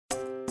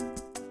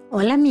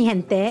Hola, mi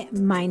gente.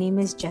 My name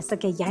is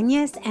Jessica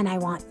Yanez, and I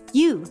want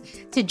you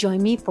to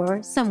join me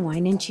for some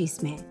Wine and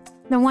Chisme.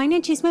 The Wine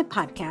and Chisme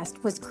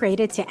podcast was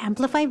created to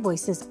amplify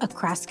voices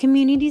across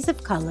communities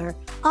of color,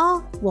 all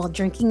while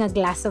drinking a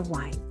glass of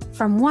wine.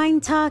 From wine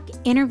talk,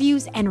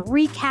 interviews, and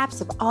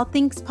recaps of all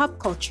things pop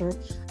culture,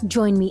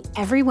 join me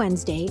every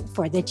Wednesday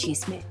for the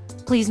Chisme.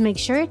 Please make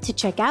sure to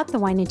check out the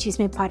Wine and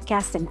Chisme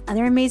podcast and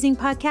other amazing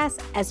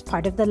podcasts as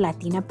part of the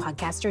Latina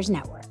Podcasters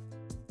Network.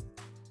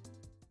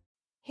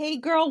 Hey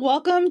girl,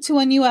 welcome to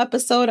a new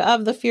episode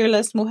of The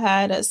Fearless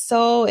Mujer.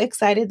 So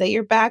excited that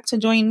you're back to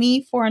join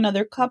me for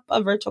another cup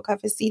of virtual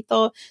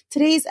cafecito.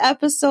 Today's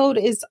episode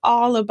is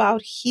all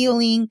about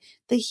healing,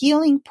 the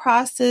healing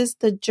process,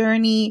 the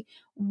journey.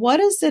 What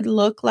does it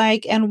look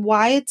like and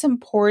why it's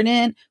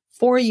important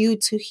for you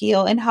to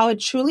heal and how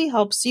it truly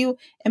helps you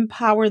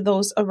empower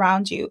those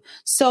around you.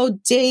 So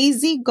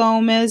Daisy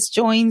Gómez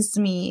joins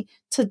me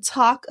to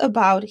talk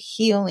about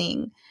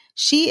healing.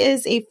 She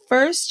is a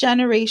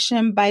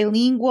first-generation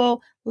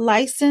bilingual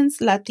licensed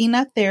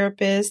Latina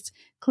therapist,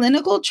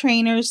 clinical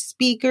trainer,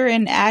 speaker,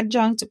 and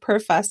adjunct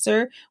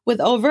professor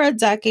with over a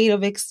decade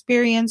of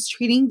experience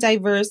treating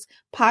diverse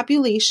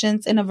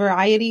populations in a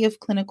variety of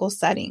clinical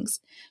settings.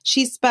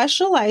 She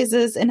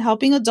specializes in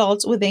helping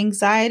adults with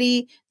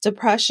anxiety,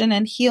 depression,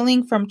 and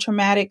healing from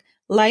traumatic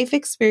life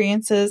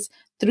experiences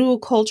through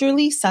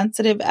culturally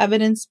sensitive,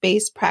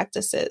 evidence-based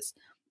practices.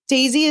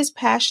 Daisy is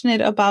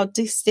passionate about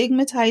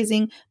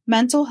destigmatizing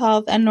mental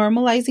health and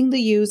normalizing the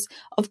use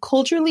of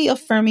culturally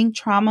affirming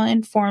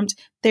trauma-informed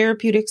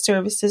therapeutic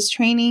services,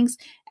 trainings,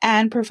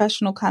 and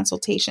professional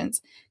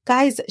consultations.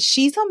 Guys,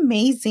 she's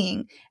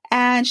amazing.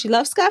 And she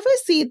loves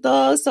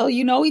cafecito. So,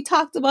 we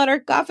talked about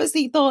our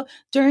cafecito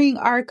during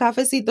our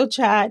cafecito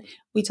chat.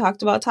 We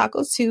talked about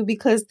tacos too,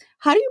 because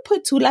how do you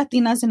put two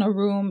Latinas in a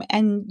room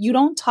and you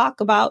don't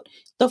talk about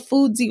the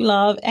foods you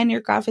love and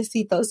your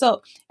cafecito?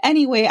 So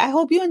anyway, I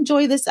hope you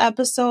enjoy this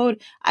episode.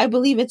 I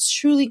believe it's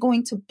truly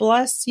going to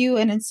bless you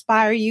and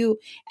inspire you.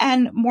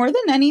 And more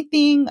than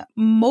anything,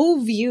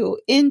 move you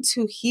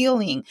into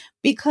healing,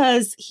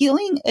 because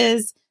healing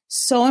is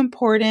so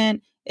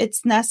important.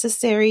 It's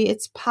necessary,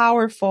 it's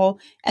powerful,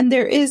 and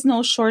there is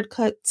no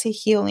shortcut to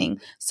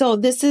healing. So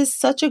this is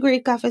such a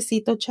great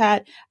cafecito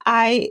chat.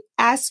 I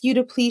ask you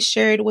to please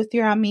share it with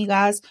your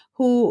amigas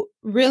who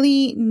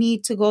really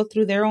need to go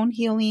through their own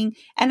healing.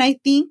 And I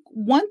think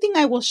one thing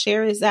I will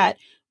share is that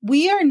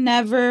we are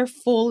never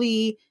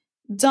fully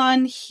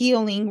done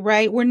healing,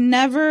 right?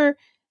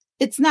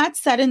 It's not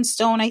set in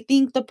stone. I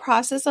think the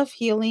process of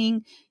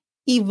healing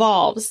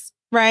evolves,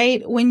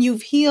 right? When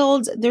you've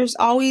healed, there's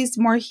always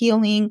more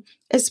healing,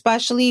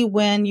 especially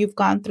when you've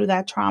gone through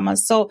that trauma.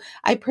 So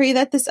I pray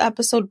that this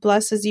episode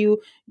blesses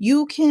you.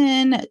 You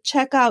can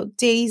check out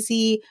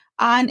Daisy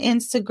on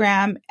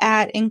Instagram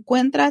at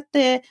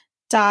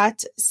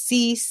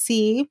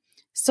encuéntrate.cc.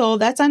 So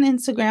that's on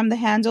Instagram. The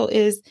handle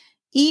is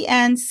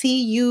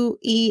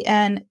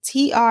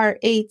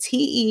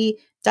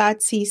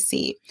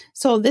encuentrate.cc.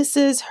 So this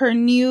is her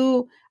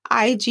new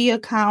IG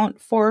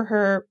account for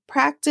her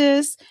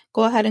practice.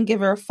 Go ahead and give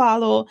her a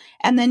follow.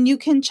 And then you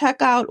can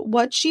check out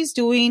what she's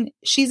doing.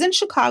 She's in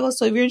Chicago.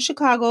 So if you're in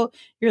Chicago,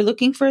 you're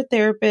looking for a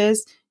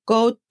therapist,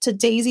 go to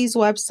Daisy's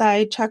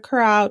website, check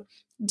her out,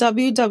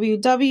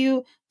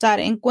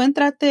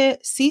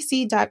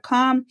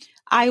 www.encuentratecc.com.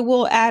 I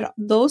will add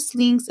those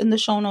links in the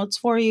show notes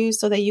for you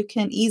so that you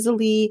can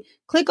easily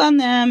click on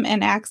them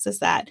and access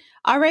that.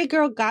 All right,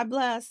 girl, God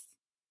bless.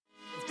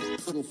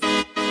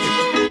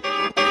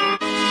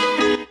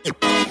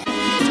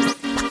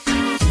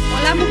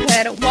 Hola,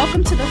 mujer.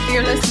 Welcome to the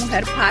Fearless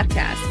Mujer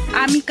podcast.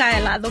 I'm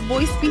Micaela, the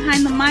voice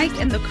behind the mic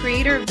and the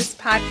creator of this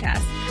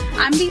podcast.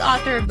 I'm the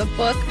author of the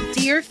book,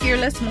 Dear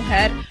Fearless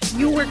Mujer,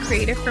 You Were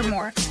Created for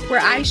More,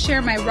 where I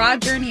share my raw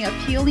journey of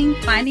healing,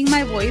 finding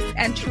my voice,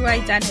 and true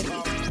identity.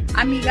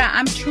 Amiga,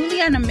 I'm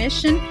truly on a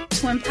mission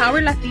to empower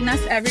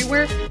Latinas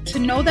everywhere to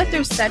know that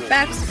their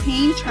setbacks,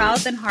 pain,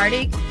 trials, and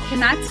heartache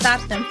cannot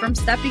stop them from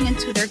stepping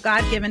into their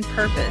God-given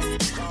purpose.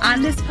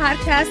 On this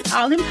podcast,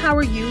 I'll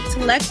empower you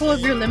to let go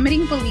of your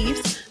limiting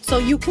beliefs so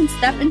you can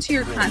step into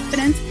your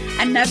confidence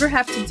and never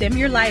have to dim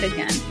your light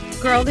again.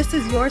 Girl, this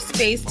is your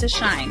space to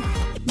shine.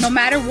 No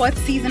matter what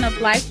season of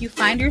life you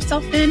find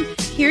yourself in,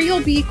 here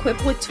you'll be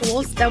equipped with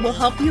tools that will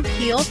help you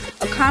heal,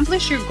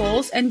 accomplish your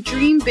goals, and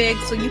dream big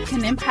so you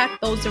can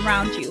impact those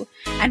around you.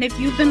 And if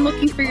you've been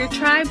looking for your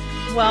tribe,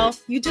 well,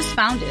 you just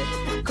found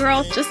it.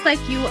 Girl, just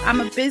like you,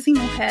 I'm a busy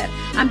mujer.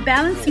 I'm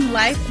balancing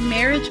life,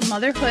 marriage,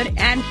 motherhood,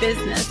 and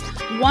business,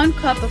 one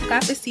cup of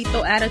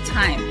cafecito at a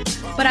time.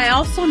 But I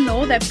also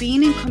know that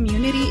being in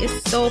community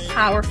is so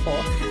powerful.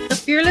 The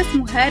Fearless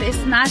Mujer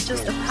is not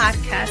just a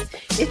podcast,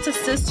 it's a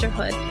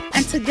sisterhood.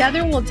 And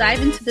together we'll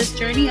dive into this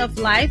journey of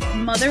life,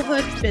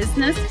 motherhood,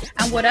 business,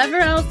 and whatever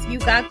else you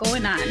got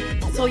going on.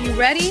 So you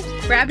ready?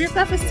 Grab your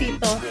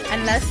cafecito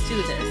and let's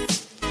do this.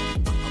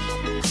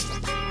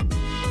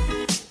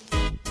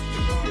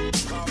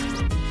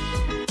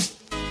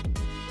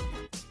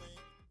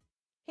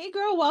 Hey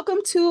girl, welcome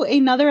to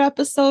another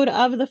episode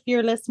of The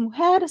Fearless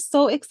Mujer.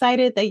 So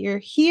excited that you're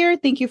here.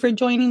 Thank you for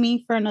joining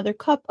me for another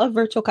cup of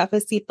virtual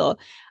cafecito.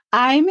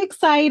 I'm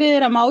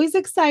excited. I'm always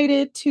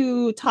excited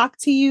to talk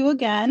to you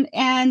again.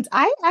 And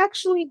I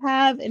actually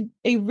have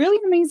a really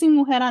amazing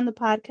mujer on the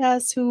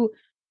podcast who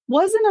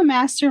was in a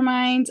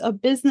mastermind, a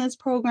business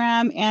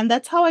program, and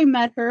that's how I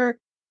met her.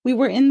 We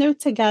were in there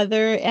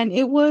together, and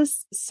it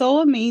was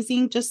so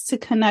amazing just to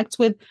connect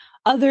with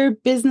other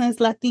business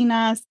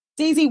Latinas.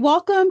 Daisy,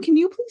 welcome. Can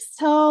you please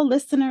tell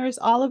listeners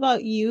all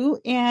about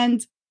you?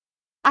 And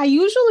I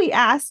usually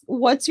ask,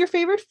 what's your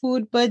favorite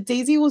food? But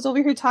Daisy was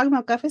over here talking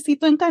about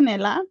cafecito en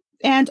canela.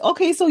 And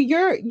okay, so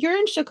you're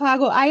in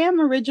Chicago. I am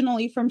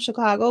originally from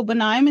Chicago, but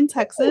now I'm in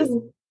Texas.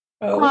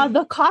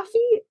 The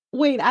coffee,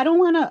 wait, I don't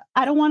want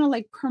to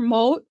like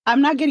promote.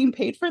 I'm not getting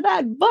paid for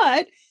that,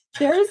 but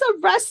there is a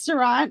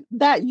restaurant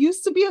that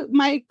used to be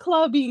my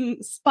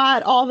clubbing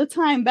spot all the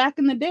time back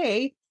in the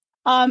day.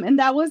 And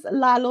that was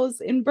Lalo's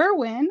in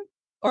Berwyn.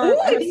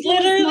 It's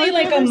literally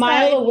like a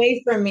mile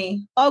away from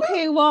me.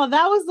 Okay, well,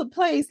 that was the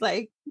place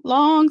like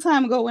long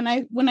time ago when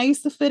I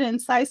used to fit in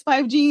size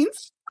 5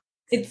 jeans.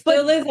 It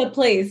still is a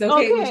place.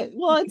 Okay,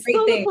 well, it's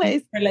still a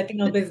place for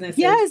Latino businesses.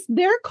 Yes,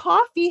 their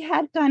coffee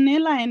had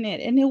canela in it,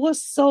 and it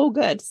was so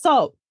good.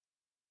 So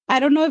I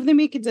don't know if they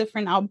make it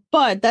different now,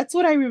 but that's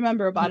what I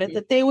remember about it,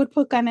 that they would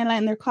put canela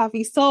in their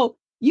coffee. So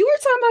you were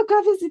talking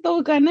about cafecito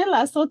with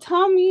canela. So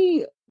tell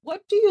me,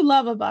 what do you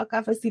love about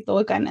cafecito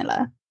with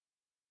canela?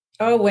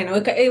 Oh, bueno.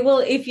 Okay. Well,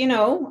 if you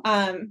know,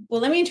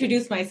 let me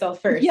introduce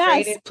myself first.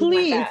 Yes, right?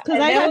 please, because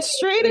I got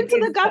straight into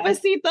the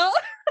cafecito.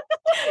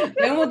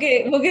 Then we'll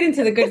get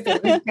into the good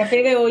stuff.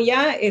 Café de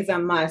olla is a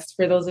must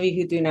for those of you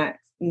who do not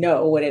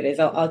know what it is.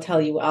 I'll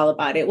tell you all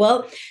about it.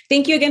 Well,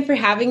 thank you again for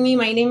having me.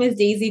 My name is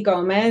Daisy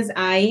Gómez.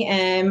 I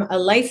am a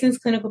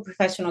licensed clinical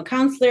professional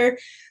counselor.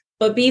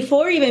 But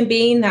before even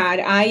being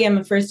that, I am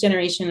a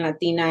first-generation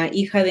Latina,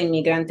 hija de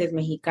inmigrantes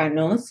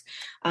mexicanos.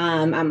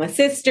 I'm a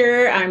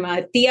sister. I'm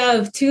a tía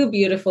of 2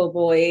 beautiful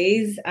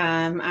boys.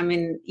 I'm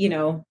a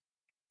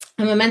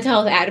mental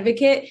health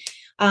advocate.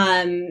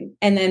 And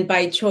then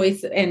by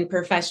choice and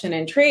profession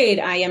and trade,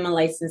 I am a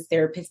licensed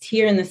therapist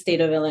here in the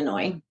state of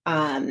Illinois.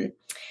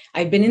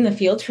 I've been in the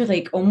field for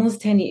like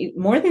almost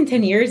more than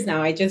 10 years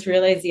now. I just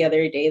realized the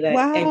other day that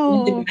I've been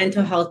in the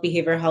mental health,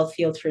 behavioral health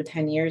field for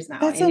 10 years now.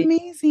 That's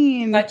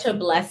amazing. Such a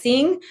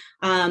blessing.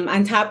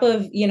 On top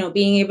of,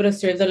 being able to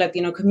serve the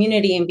Latino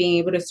community and being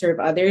able to serve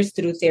others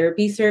through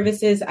therapy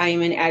services, I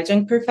am an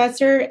adjunct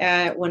professor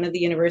at one of the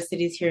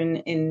universities here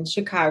in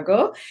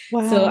Chicago.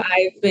 Wow. So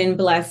I've been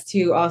blessed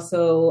to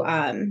also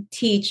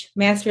teach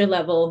master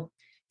level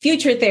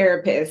future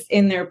therapists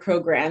in their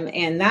program.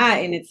 And that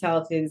in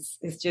itself is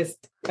just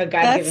a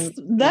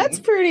God-given. That's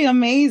pretty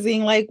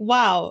amazing. Like,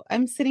 wow,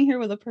 I'm sitting here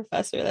with a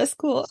professor. That's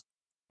cool.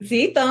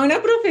 Sí, toda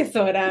una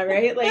profesora,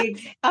 right?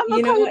 Like, I'm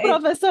going to call you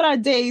Profesora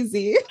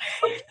Daisy.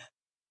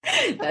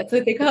 That's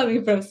what they call me,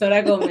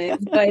 Profesora Gómez.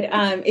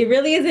 But it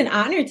really is an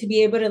honor to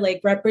be able to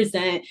like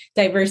represent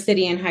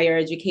diversity in higher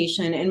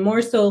education, and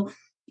more so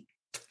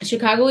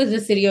Chicago is a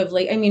city of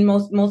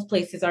most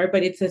places are,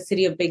 but it's a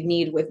city of big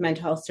need with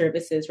mental health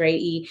services, right?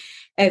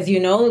 As you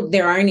know,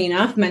 there aren't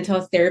enough mental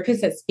health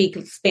therapists that speak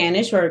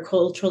Spanish or are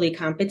culturally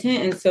competent.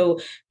 And so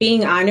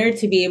being honored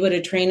to be able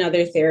to train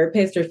other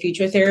therapists or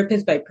future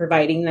therapists by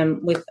providing them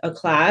with a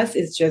class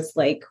is just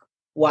like,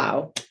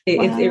 wow. It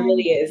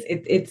really is.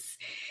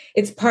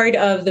 It's part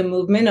of the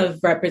movement of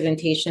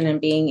representation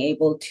and being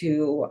able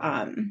to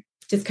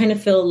just kind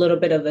of fill a little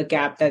bit of the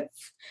gap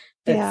that's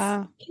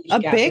a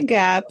big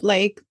gap,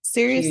 like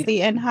seriously.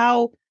 Huge. And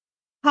how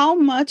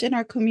much in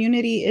our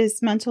community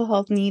is mental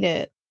health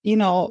needed?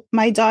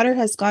 My daughter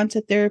has gone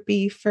to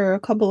therapy for a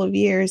couple of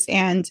years,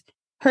 and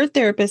her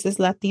therapist is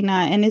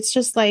Latina, and it's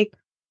just like,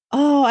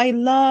 oh, I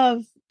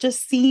love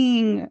just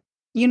seeing,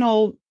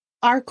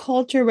 our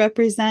culture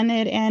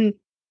represented. And,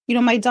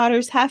 my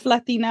daughter's half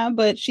Latina,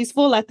 but she's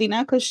full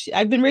Latina because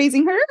I've been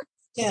raising her.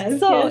 Yes,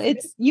 so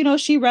yes.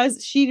 It's,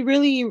 she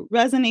really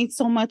resonates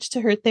so much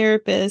to her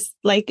therapist.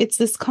 Like, it's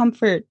this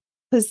comfort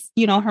because,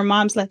 her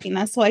mom's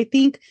Latina. So I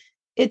think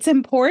it's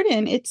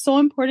important. It's so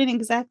important,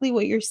 exactly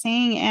what you're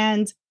saying.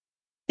 And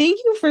thank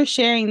you for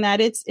sharing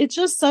that. It's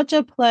just such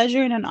a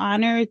pleasure and an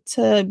honor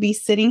to be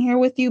sitting here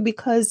with you,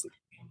 because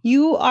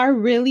you are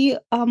really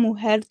a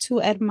mujer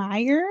to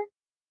admire.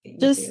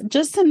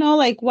 Just to know,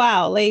 like,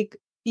 wow, like,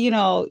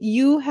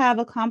 you have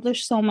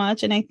accomplished so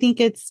much. And I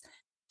think it's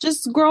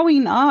just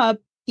growing up.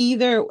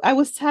 I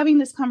was having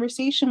this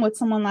conversation with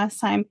someone last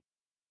time.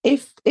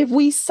 If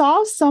we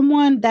saw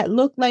someone that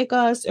looked like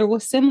us or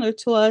was similar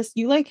to us,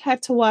 you like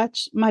had to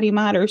watch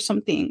Marimar or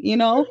something,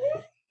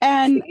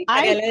 And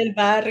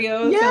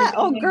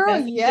oh girl,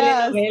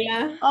 yes.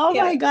 Oh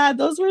my God,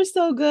 those were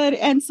so good.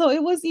 And so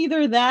it was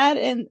either that,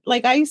 and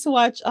like I used to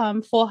watch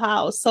Full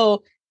House.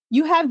 So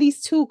you have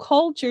these 2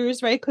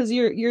 cultures, right? Because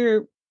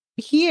you're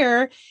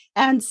here,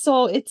 and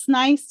so it's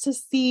nice to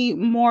see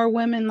more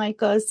women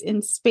like us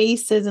in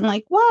spaces, and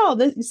like, wow,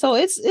 so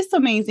it's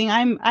amazing.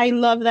 I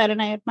love that,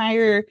 and I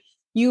admire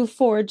you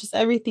for just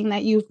everything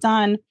that you've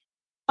done.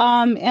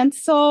 And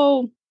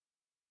so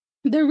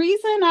the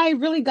reason I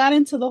really got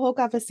into the whole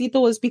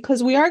cafecito was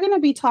because we are going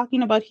to be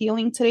talking about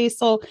healing today.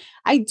 So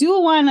I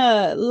do want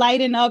to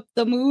lighten up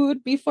the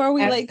mood before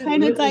we like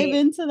kind of dive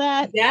into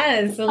that.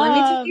 Yes. So let me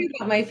tell you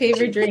about my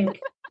favorite drink.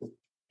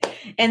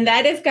 And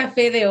that is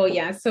café de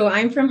olla. So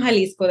I'm from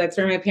Jalisco. That's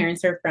where my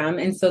parents are from.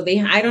 And so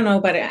I don't know,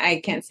 but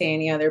I can't say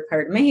any other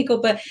part of Mexico,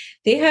 but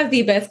they have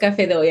the best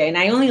café de olla. And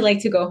I only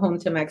like to go home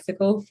to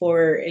Mexico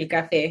for el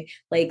café.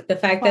 Like the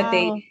fact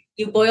that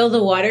you boil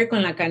the water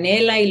con la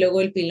canela y luego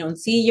el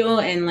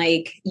piloncillo, and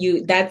like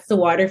that's the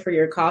water for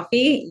your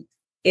coffee.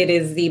 It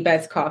is the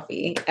best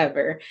coffee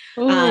ever.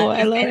 Oh,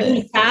 I love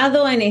it.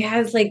 And it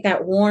has like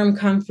that warm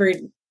comfort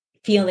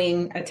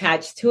feeling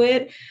attached to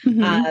it.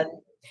 Mm-hmm.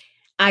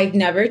 I've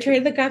never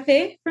tried the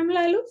cafe from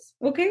La Luz,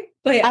 okay?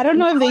 But I don't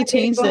know if they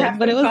changed it,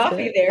 but it was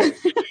coffee good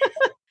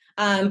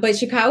there. But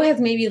Chicago has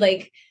maybe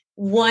like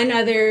one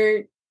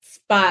other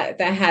spot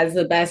that has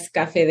the best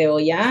café de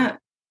olla.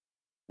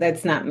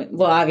 That's not,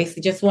 well,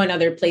 obviously just one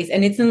other place,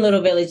 and it's in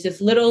Little Village,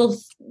 this little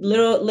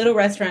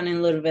restaurant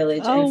in Little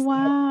Village. Oh, so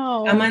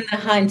wow! I'm on the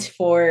hunt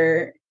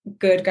for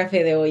good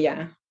café de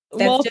olla.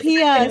 That's well,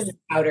 P.S.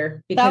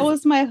 powder. That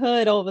was my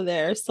hood over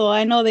there, so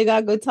I know they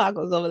got good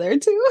tacos over there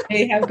too.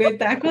 They have good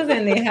tacos,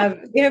 and they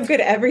have good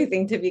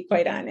everything. To be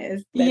quite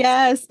honest,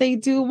 yes, they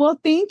do. Well,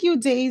 thank you,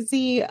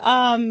 Daisy.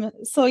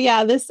 So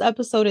yeah, this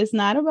episode is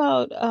not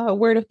about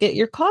where to get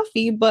your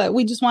coffee, but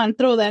we just want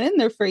to throw that in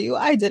there for you.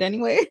 I did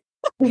anyway.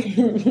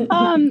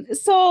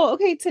 So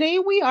okay, today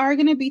we are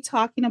going to be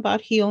talking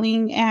about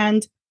healing,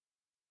 and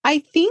I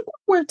think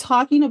when we're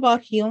talking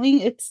about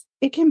healing,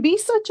 it can be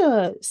such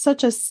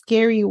a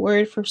scary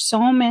word for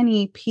so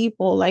many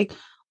people. Like,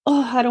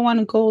 oh, I don't want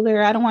to go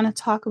there. I don't want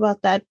to talk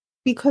about that,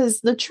 because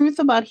the truth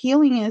about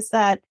healing is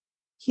that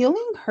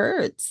healing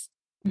hurts.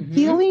 Mm-hmm.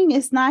 Healing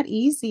is not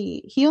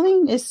easy.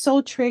 Healing is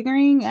so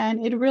triggering,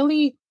 and it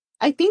really,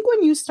 I think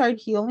when you start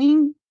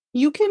healing,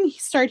 you can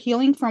start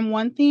healing from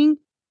one thing,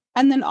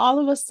 and then all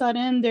of a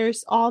sudden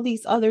there's all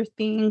these other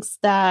things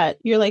that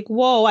you're like,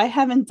 whoa, I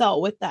haven't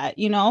dealt with that,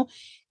 you know?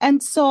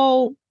 And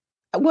so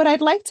what I'd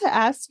like to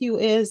ask you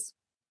is,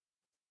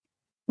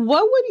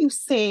 what would you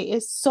say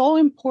is so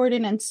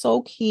important and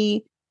so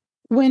key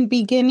when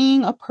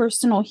beginning a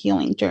personal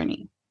healing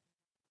journey?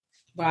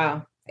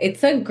 Wow.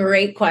 It's a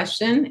great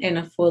question and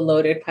a full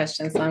loaded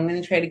question. So I'm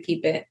going to try to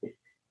keep it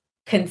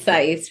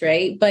concise,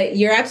 right? But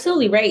you're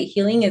absolutely right.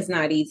 Healing is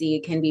not easy.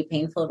 It can be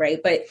painful, right?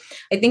 But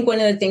I think one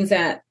of the things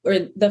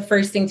or the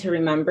first thing to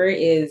remember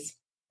is,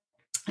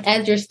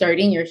 as you're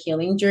starting your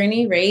healing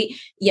journey, right?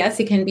 Yes,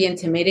 it can be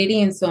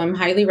intimidating. And so I'm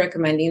highly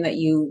recommending that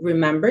you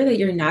remember that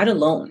you're not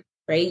alone,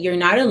 right? You're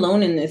not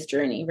alone in this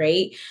journey,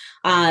 right?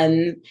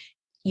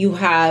 You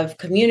have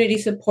community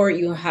support,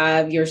 you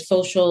have your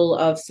social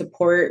of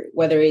support,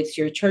 whether it's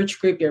your church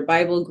group, your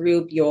Bible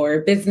group,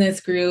 your business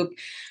group,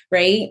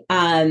 right?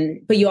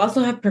 But you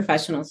also have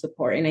professional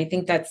support. And I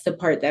think that's the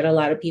part that a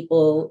lot of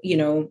people,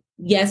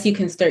 yes, you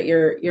can start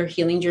your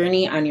healing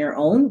journey on your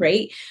own,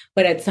 right?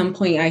 But at some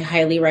point, I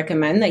highly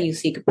recommend that you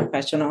seek a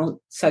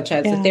professional, such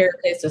as a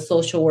therapist, a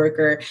social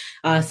worker,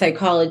 a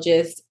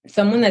psychologist,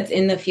 someone that's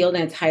in the field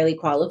and it's highly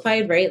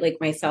qualified, right? Like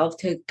myself,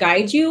 to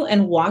guide you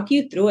and walk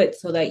you through it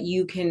so that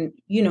you can,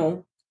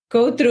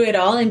 go through it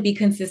all and be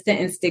consistent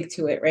and stick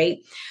to it, right?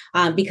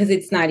 Because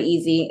it's not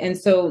easy. And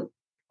so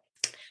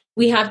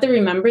we have to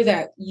remember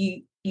that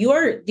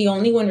you're the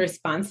only one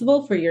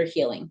responsible for your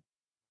healing.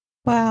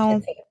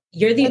 Wow.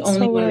 You're the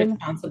only one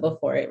responsible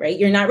for it, right?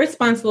 You're not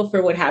responsible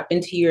for what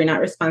happened to you. You're not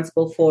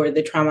responsible for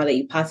the trauma that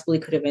you possibly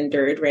could have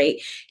endured,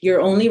 right?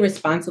 You're only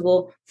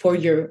responsible for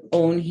your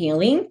own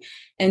healing.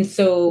 And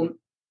so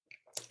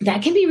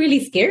that can be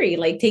really scary,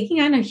 like taking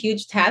on a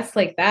huge task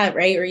like that,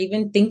 right? Or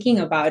even thinking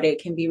about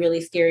it can be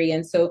really scary.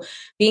 And so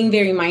being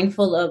very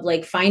mindful of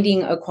like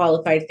finding a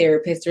qualified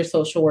therapist or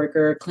social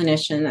worker or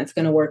clinician that's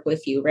going to work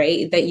with you,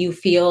 right? That you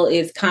feel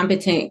is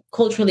competent,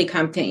 culturally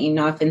competent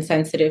enough and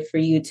sensitive for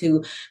you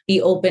to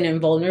be open and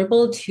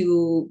vulnerable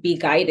to be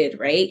guided,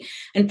 right?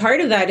 And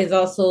part of that is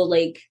also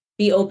like,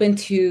 be open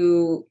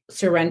to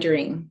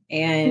surrendering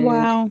and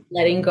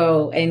letting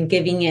go and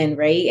giving in,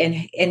 right?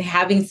 And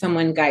having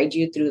someone guide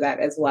you through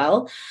that as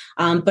well.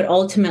 But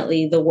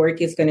ultimately, the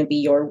work is going to be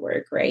your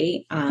work,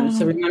 right?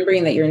 So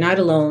remembering that you're not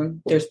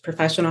alone, there's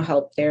professional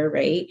help there,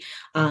 right?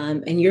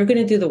 And you're going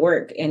to do the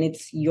work, and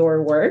it's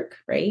your work,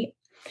 right?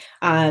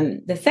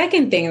 The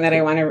second thing that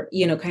I want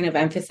to, kind of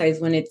emphasize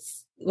when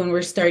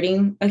we're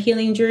starting a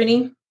healing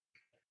journey,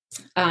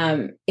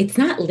 it's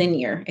not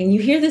linear. And you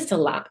hear this a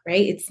lot,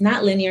 right? It's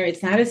not linear.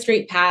 It's not a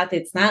straight path.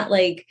 It's not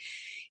like,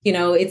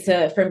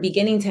 it's from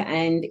beginning to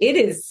end. It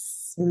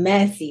is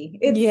messy.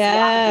 It's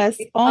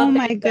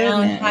my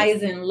goodness.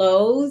 Highs and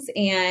lows.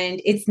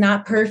 And it's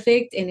not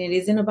perfect. And it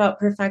isn't about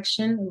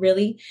perfection,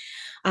 really.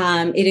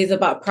 It is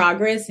about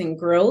progress and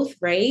growth,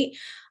 right?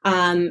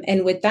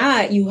 And with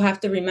that, you have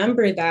to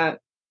remember that,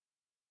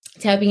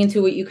 tapping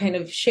into what you kind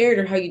of shared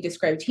or how you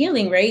described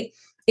healing, right?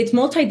 It's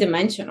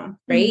multidimensional,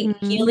 right?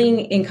 Mm-hmm.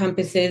 Healing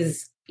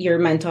encompasses, your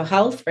mental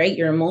health, right?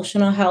 Your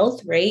emotional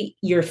health, right?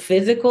 Your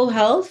physical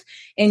health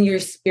and your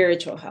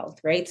spiritual health,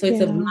 right? So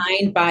it's a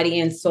mind, body,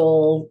 and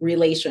soul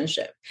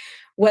relationship.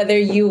 Whether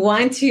you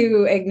want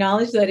to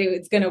acknowledge that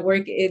it's going to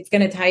work, it's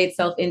going to tie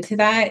itself into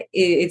that,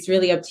 it's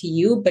really up to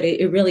you, but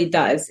it really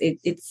does.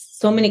 It's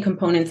so many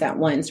components at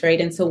once, right?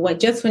 And so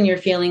just when you're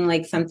feeling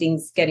like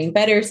something's getting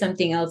better,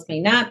 something else may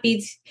not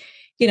be,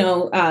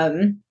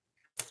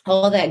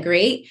 all that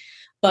great,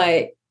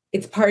 but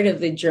it's part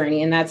of the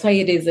journey. And that's why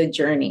it is a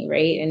journey,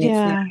 right? And it's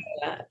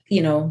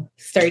not,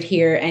 start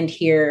here, end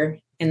here,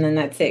 and then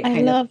that's it.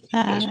 I love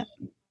that.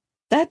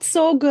 That's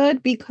so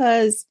good,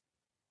 because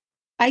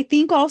I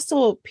think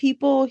also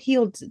people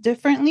healed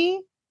differently,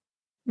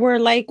 where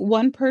like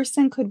one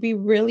person could be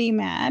really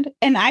mad.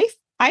 And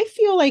I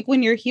feel like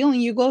when you're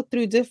healing, you go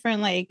through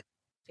different like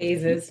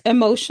phases,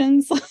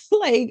 emotions,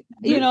 like,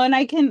 and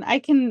I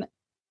can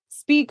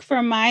speak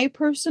from my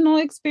personal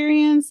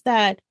experience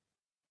that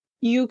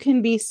you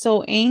can be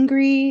so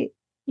angry.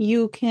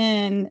 You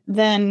can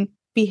then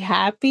be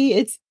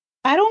happy.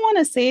 I don't want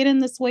to say it in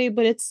this way,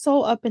 but it's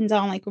so up and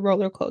down like a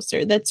roller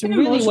coaster. That's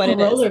really what it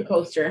is. Roller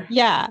coaster.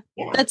 Yeah,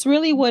 that's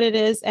really what it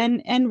is.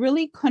 And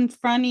really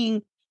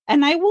confronting.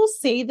 And I will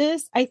say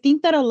this, I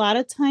think that a lot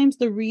of times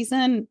the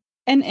reason,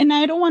 and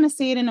I don't want to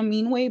say it in a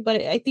mean way, but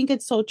I think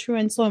it's so true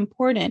and so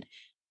important.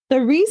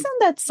 The reason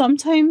that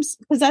sometimes,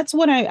 because that's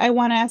what I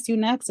want to ask you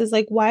next, is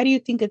like, why do you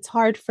think it's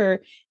hard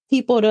for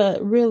people to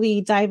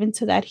really dive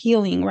into that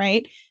healing,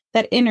 right?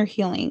 That inner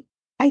healing.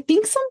 I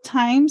think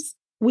sometimes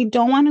we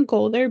don't want to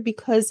go there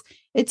because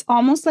it's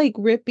almost like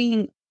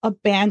ripping a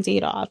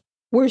Band-Aid off.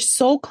 We're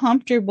so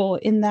comfortable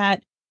in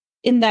that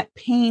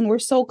pain. We're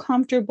so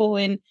comfortable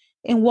in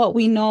what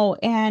we know.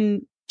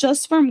 And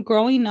just from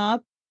growing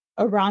up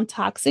around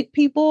toxic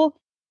people,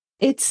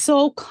 it's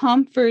so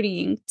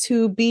comforting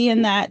to be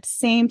in that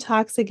same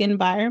toxic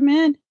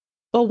environment.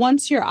 But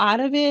once you're out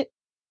of it,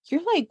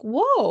 you're like,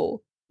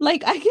 whoa,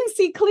 like I can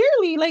see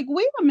clearly, like,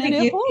 wait a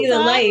minute, like hold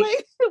on.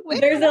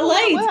 Like, there's a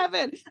light. What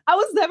happened? I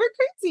was never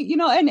crazy,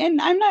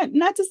 and I'm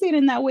not to say it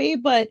in that way,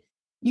 but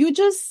you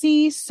just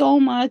see so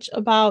much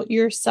about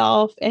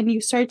yourself and you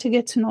start to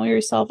get to know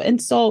yourself.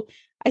 And so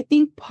I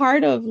think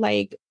part of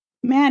like,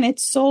 man,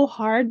 it's so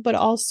hard, but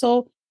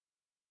also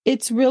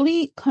it's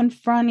really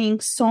confronting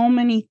so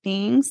many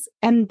things.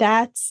 And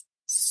that's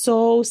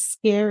so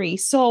scary.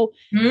 So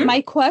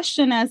my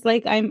question, as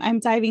like I'm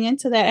diving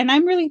into that, and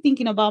I'm really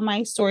thinking about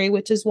my story,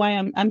 which is why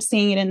I'm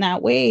saying it in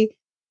that way,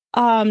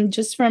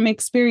 just from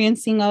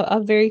experiencing a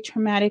very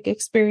traumatic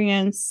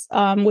experience,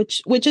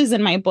 which is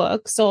in my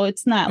book, so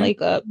it's not like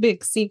a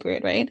big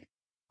secret, right?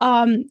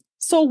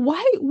 So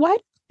why do you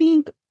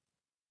think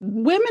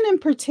women in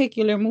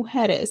particular,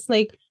 mujeres,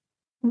 like,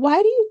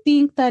 why do you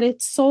think that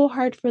it's so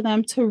hard for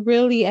them to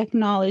really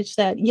acknowledge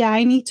that,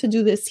 I need to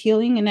do this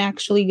healing and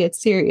actually get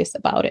serious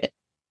about it?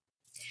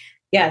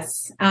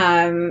 Yes,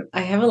 I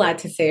have a lot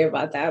to say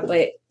about that,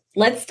 but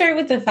let's start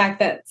with the fact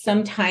that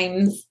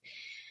sometimes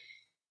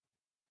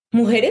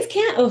mujeres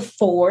can't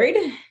afford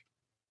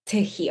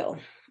to heal.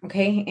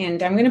 Okay.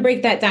 And I'm going to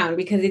break that down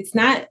because it's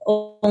not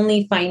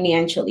only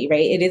financially,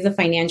 right? It is a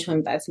financial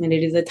investment.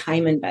 It is a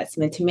time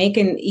investment to make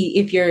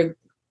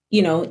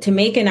to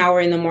make an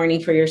hour in the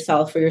morning for your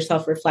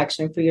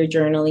self-reflection, for your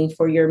journaling,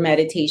 for your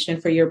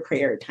meditation, for your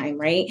prayer time,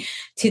 right?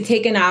 To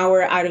take an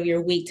hour out of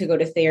your week to go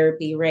to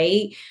therapy,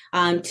 right?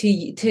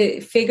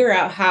 To figure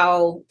out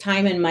how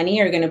time and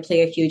money are going to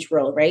play a huge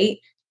role, right?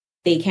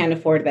 They can't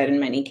afford that in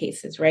many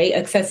cases, right?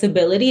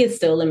 Accessibility is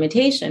still a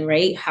limitation,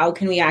 right? How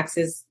can we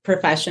access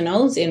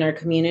professionals in our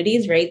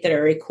communities, right? That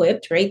are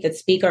equipped, right? That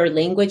speak our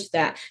language,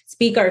 that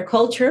speak our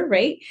culture,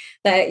 right?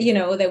 That,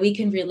 that we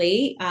can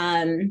relate.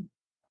 And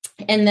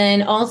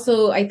then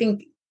also, I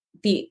think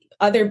the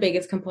other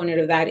biggest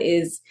component of that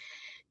is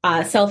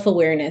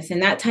self-awareness.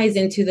 And that ties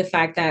into the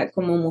fact that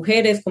como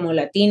mujeres, como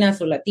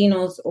Latinas or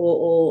Latinos,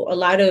 or a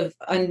lot of,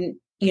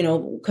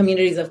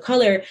 communities of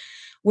color,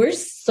 we're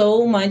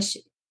so much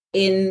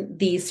in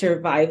the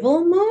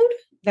survival mode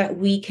that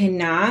we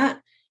cannot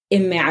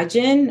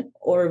imagine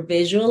or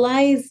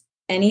visualize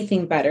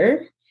anything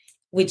better,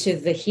 which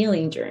is the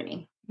healing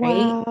journey, right?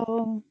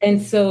 Wow.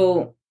 And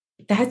so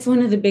that's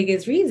one of the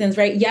biggest reasons,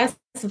 right? Yes,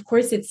 of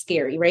course it's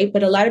scary, right?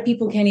 But a lot of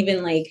people can't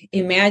even like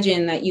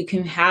imagine that you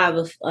can have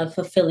a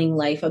fulfilling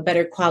life, a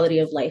better quality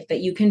of life,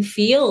 that you can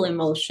feel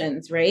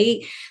emotions,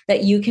 right?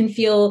 That you can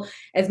feel,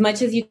 as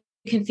much as you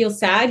can feel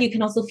sad, you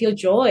can also feel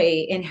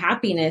joy and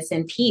happiness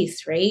and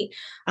peace, right?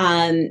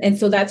 And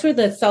so that's where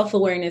the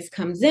self-awareness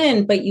comes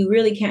in, but you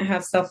really can't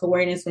have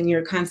self-awareness when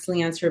you're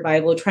constantly on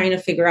survival, trying to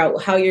figure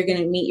out how you're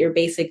going to meet your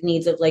basic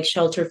needs of like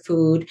shelter,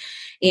 food,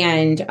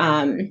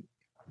 and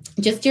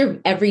just your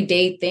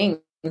everyday things,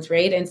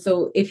 right? And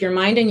so if your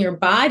mind and your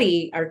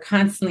body are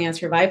constantly on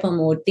survival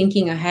mode,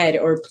 thinking ahead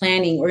or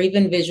planning or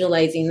even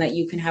visualizing that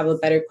you can have a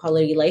better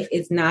quality life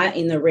is not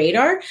in the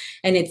radar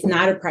and it's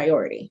not a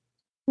priority.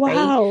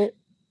 Wow. Right?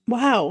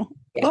 Wow.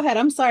 Yeah. Go ahead.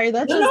 I'm sorry.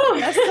 That's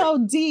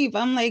so deep.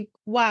 I'm like,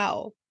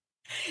 wow.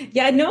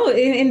 Yeah, no.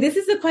 And this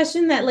is a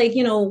question that like,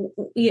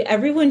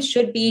 everyone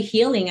should be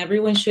healing.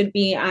 Everyone should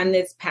be on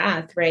this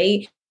path,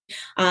 right?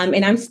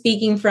 And I'm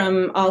speaking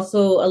from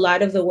also a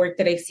lot of the work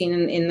that I've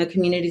seen in the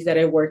communities that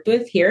I worked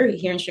with here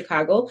in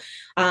Chicago.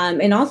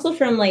 And also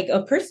from like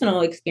a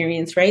personal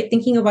experience, right?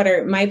 Thinking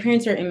about my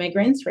parents are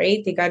immigrants,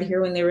 right? They got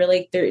here when they were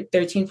like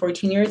 13,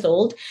 14 years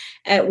old.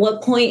 At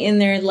what point in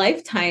their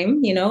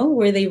lifetime,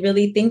 were they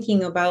really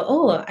thinking about,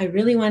 oh, I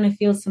really want to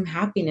feel some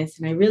happiness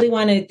and I really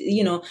want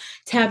to,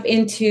 tap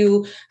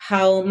into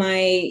how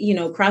my,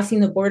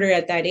 crossing the border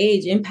at that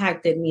age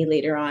impacted me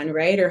later on,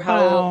 right? Or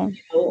how,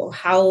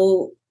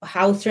 Wow.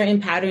 how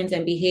certain patterns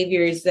and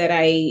behaviors that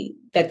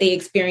they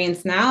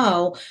experience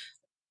now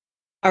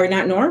are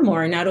not normal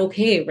or not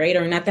okay, right?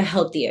 Or not the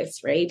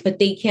healthiest, right? But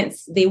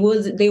they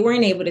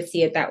weren't able to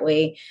see it that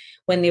way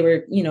when they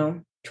were,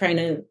 trying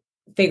to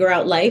figure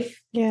out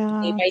life day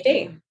Yeah. by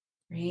day,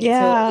 right? So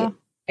Yeah.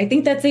 I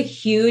think that's a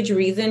huge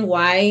reason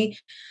why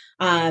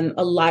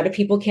a lot of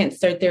people can't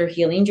start their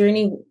healing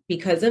journey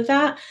because of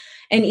that.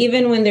 And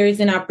even when there's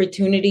an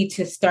opportunity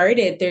to start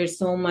it, there's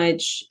so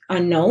much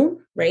unknown,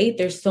 right?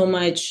 There's so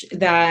much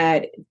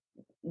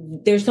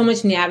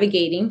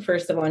navigating,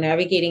 first of all,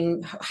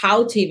 navigating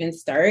how to even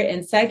start.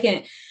 And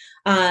second,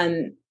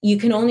 you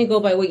can only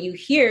go by what you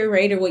hear,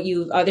 right? Or what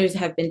others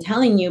have been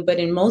telling you. But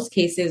in most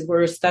cases,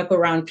 we're stuck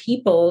around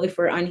people. If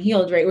we're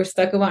unhealed, right? We're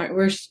stuck around,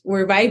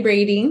 we're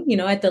vibrating,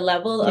 at the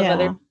level of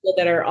other people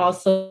that are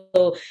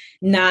also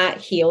not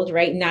healed,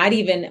 right? Not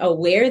even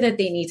aware that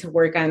they need to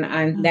work on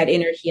that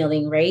inner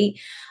healing, right?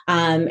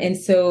 And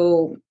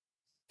so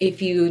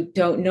if you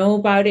don't know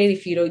about it,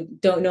 if you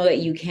don't know that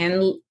you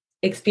can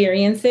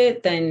experience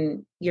it,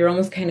 then you're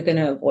almost kind of going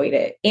to avoid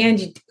it.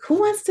 And who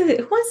wants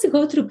to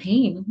go through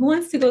pain? Who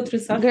wants to go through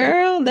suffering?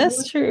 Girl,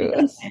 that's true.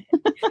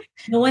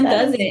 No one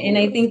does it. And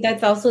I think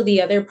that's also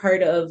the other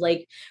part of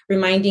like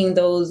reminding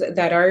those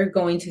that are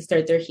going to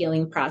start their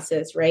healing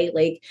process, right?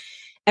 Like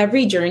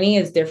every healing journey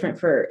is different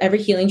for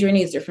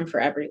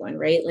everyone,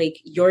 right? Like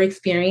your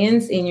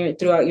experience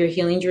throughout your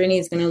healing journey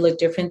is going to look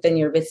different than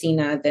your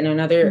vecina, than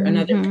another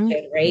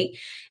kid, right?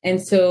 And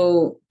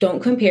so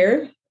don't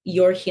compare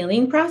your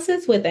healing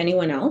process with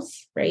anyone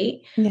else,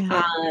 right?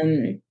 Yeah.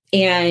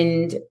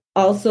 And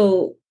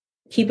also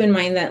keep in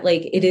mind that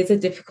like it is a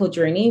difficult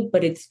journey,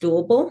 but it's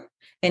doable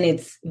and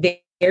it's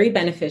very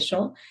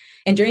beneficial.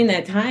 And during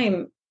that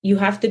time, you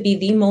have to be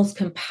the most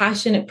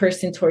compassionate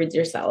person towards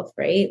yourself,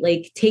 right?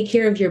 Like take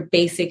care of your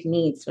basic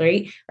needs,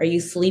 right? Are you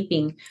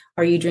sleeping?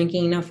 Are you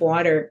drinking enough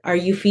water? Are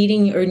you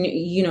feeding or,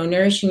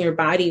 nourishing your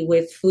body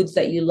with foods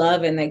that you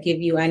love and that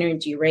give you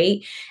energy,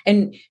 right?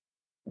 And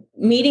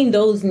meeting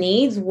those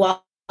needs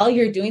while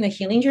you're doing the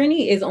healing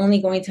journey is only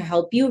going to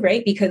help you,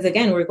 right? Because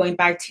again, we're going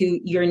back to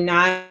your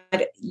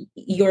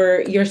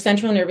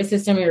central nervous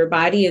system, your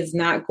body is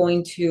not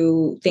going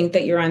to think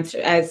that you're on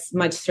as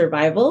much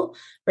survival,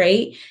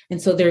 right?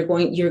 And so you're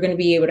going to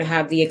be able to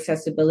have the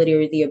accessibility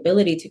or the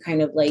ability to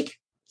kind of like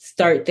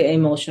start the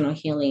emotional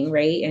healing,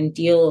 right? And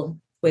deal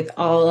with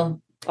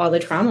all the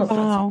trauma.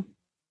 Wow.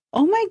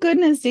 Oh my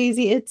goodness,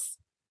 Daisy.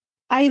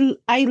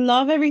 I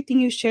love everything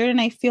you shared,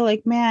 and I feel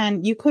like,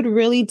 man, you could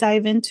really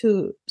dive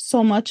into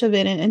so much of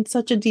it in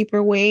such a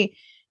deeper way.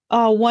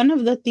 One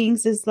of the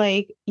things is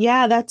like,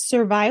 yeah, that's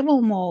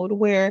survival mode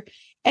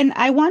and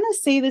I want to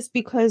say this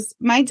because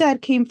my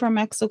dad came from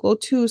Mexico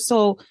too.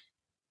 So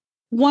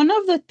one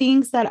of the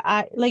things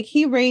that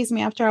he raised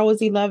me after I was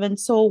 11.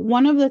 So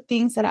one of the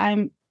things that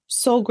I'm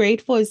so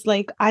grateful is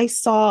like, I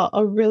saw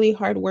a really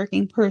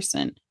hardworking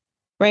person.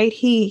 Right.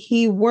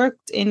 He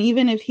worked, and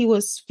even if he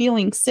was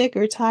feeling sick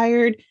or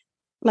tired,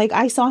 like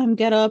I saw him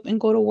get up and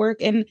go to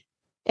work, and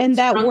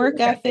that work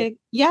ethic.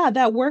 Yeah,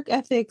 that work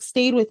ethic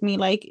stayed with me.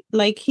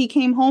 Like he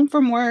came home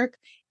from work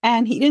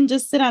and he didn't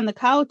just sit on the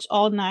couch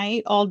all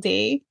night, all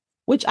day,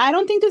 which I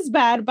don't think is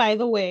bad, by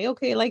the way.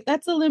 Okay, like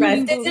that's a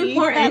limiting belief. Rest is belief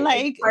important.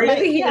 that Part of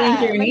the healing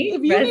journey. Like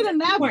if you need a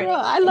nap, girl,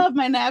 I love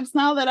my naps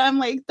now that I'm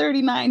like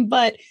 39,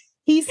 but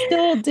he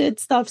still did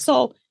stuff.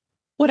 So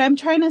what I'm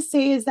trying to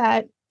say is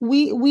that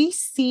we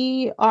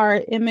see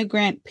our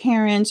immigrant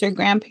parents or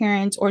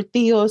grandparents or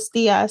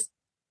tias,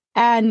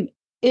 and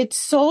it's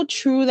so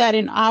true that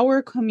in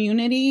our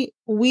community,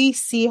 we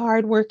see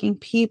hardworking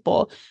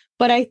people.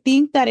 But I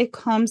think that it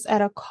comes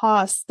at a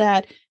cost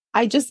that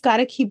I just got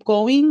to keep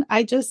going.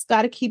 I just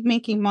got to keep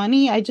making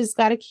money. I just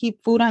got to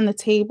keep food on the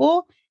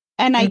table.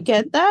 And I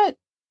get that,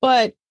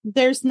 but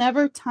there's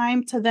never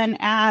time to then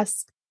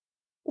ask,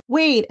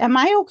 wait, am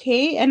I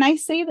okay? And I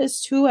say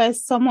this too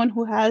as someone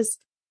who has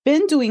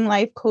been doing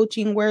life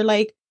coaching, where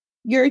like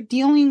you're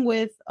dealing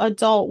with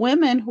adult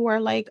women who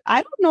are like,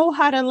 I don't know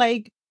how to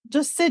like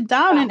just sit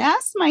down and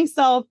ask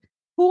myself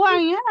who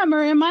I am,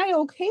 or am I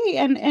okay?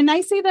 And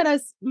I say that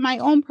as my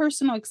own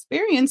personal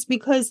experience,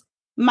 because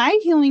my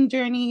healing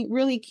journey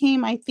really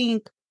came, I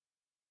think,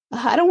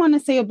 I don't want to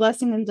say a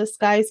blessing in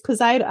disguise, because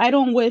I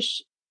don't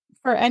wish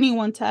for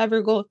anyone to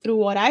ever go through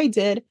what I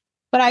did.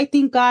 But I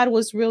think God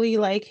was really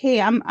like, hey,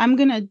 I'm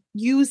going to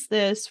use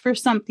this for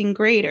something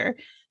greater.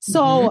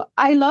 So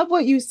I love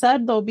what you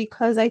said, though,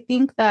 because I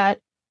think that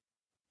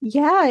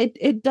Yeah,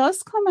 it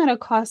does come at a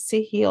cost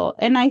to heal.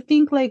 And I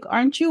think like,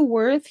 aren't you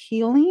worth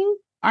healing?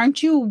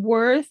 Aren't you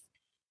worth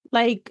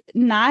like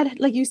not,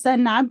 like you said,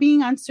 not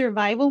being on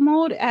survival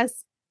mode?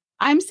 As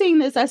I'm saying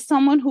this as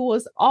someone who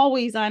was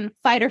always on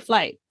fight or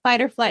flight,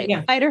 fight or flight,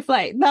 Yeah. fight or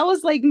flight. That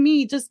was like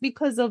me just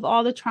because of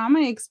all the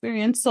trauma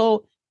experience.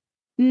 So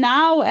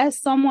now as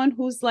someone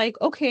who's like,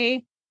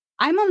 okay,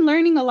 I'm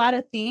unlearning a lot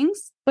of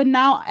things, but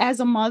now as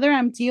a mother,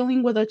 I'm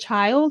dealing with a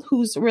child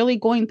who's really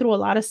going through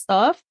a lot of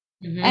stuff,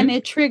 and Mm-hmm.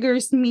 it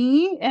triggers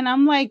me. And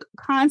I'm like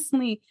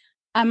constantly,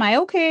 am I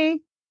okay?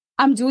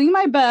 I'm doing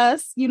my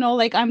best,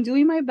 like I'm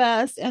doing my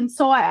best. And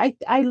so I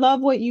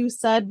love what you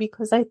said,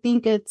 because I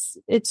think it's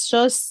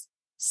just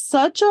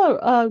such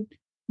a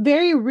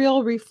very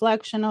real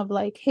reflection of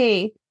like,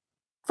 hey,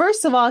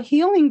 first of all,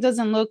 healing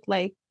doesn't look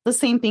like the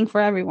same thing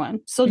for everyone.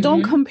 So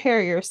don't Mm-hmm.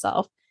 compare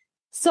yourself.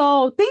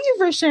 So thank you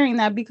for sharing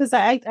that, because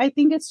I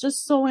think it's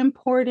just so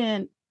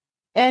important,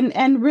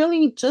 and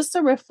really just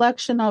a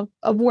reflection of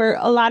where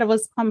a lot of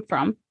us come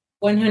from.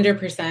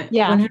 100%.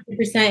 Yeah.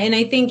 100%. And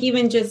I think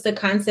even just the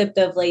concept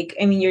of like,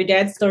 I mean, your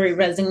dad's story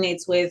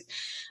resonates with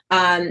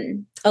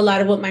a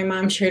lot of what my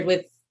mom shared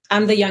with,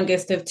 I'm the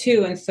youngest of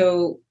two. And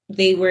so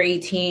they were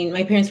 18.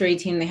 My parents were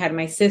 18. They had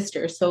my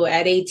sister. So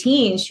at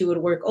 18, she would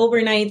work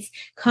overnights,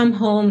 come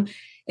home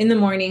in the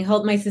morning,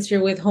 help my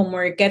sister with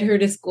homework, get her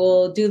to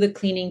school, do the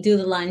cleaning, do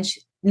the lunch,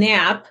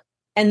 nap,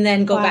 and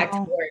then go back to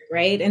Wow. work.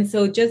 Right. And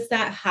so just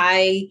that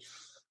high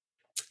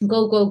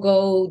go, go,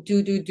 go,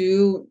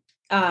 do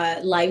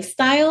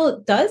lifestyle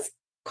does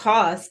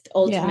cost Yeah.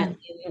 ultimately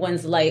in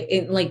one's life,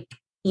 in like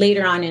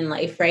later on in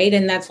life, right?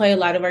 And that's why a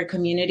lot of our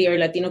community, our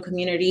Latino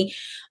community,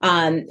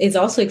 is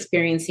also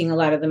experiencing a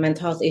lot of the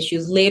mental health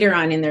issues later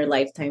on in their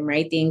lifetime,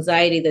 right? The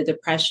anxiety, the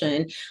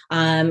depression,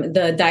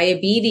 the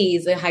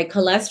diabetes, the high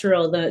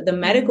cholesterol, the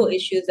medical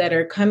issues that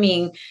are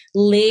coming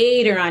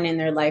later on in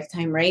their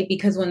lifetime, right?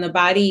 Because when the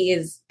body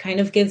is kind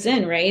of gives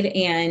in, right?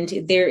 And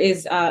there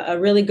is a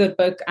really good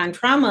book on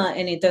trauma,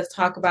 and it does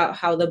talk about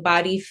how the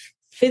body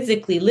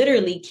physically,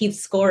 literally keeps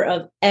score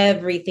of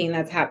everything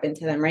that's happened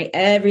to them, right?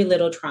 Every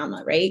little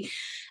trauma, right?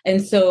 And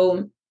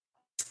so,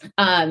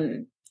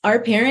 our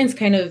parents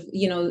kind of,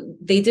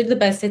 they did the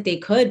best that they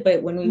could,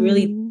 but when we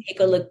really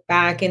take a look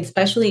back, and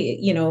especially,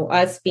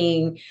 us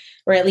being,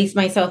 or at least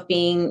myself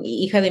being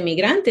hija de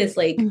migrantes,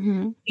 like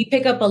we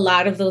pick up a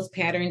lot of those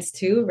patterns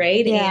too,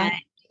 right? Yeah. And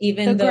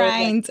even The though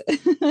grind.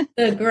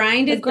 the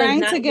grind The does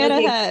grind not to get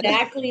look ahead.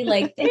 exactly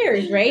like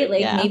theirs, right? Like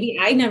Yeah. maybe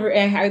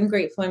I'm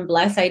grateful and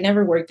blessed. I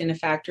never worked in a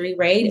factory,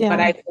 right? Yeah. But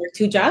I've worked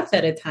two jobs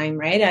at a time,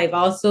 right? I've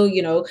also,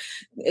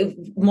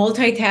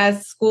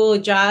 multitask school,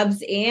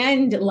 jobs,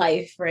 and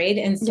life, right?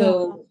 And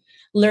so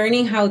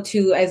learning how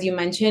to, as you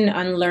mentioned,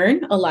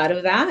 unlearn a lot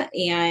of that.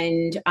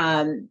 And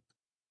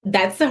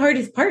that's the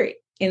hardest part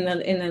in the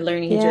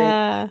learning journey.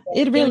 Yeah,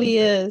 it really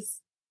is.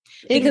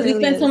 It Because we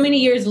really spend so is. many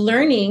years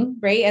learning,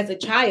 right? As a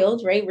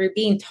child, right? We're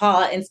being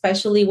taught, and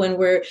especially when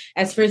we're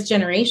as first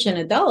generation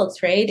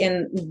adults, right?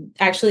 And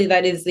actually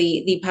that is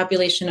the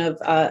population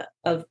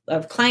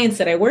of clients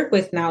that I work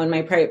with now in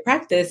my private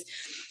practice.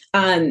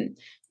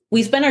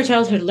 We spend our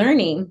childhood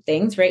learning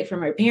things, right,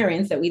 from our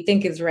parents that we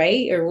think is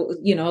right, or,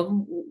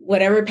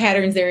 whatever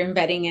patterns they're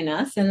embedding in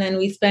us. And then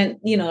we spent,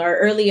 our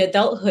early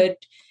adulthood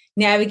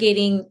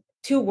navigating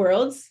two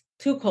worlds,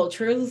 two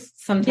cultures,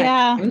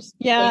 sometimes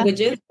Yeah.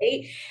 languages,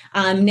 right?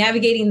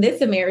 Navigating this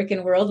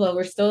American world while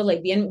we're still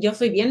like, yo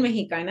soy bien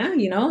mexicana,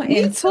 Me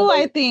and too,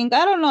 I so, think.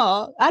 I don't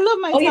know. I love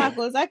my oh yeah.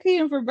 tacos. I could eat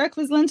them for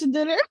breakfast, lunch, and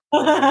dinner.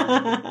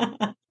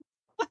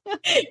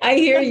 I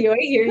hear you. I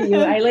hear you.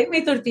 I like my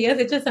tortillas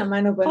hechas a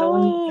mano, but no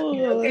one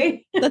here, Oh,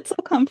 okay? that's so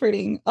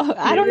comforting. Oh,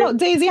 I don't know.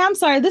 Daisy, I'm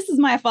sorry. This is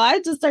my fault. I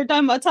just start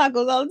talking about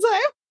tacos all the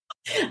time.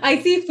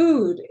 I see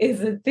food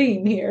is a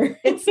theme here.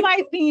 It's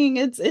my thing.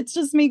 It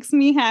just makes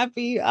me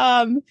happy.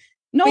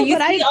 No, But you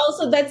but see, I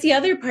also that's the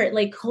other part.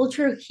 Like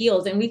culture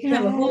heals, and we could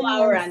have a whole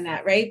hour yes. on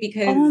that, right?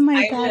 Because Oh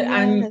my God,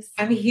 yes.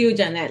 I'm huge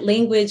on that.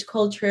 Language,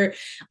 culture,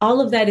 all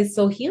of that is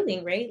so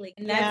healing, right? Like,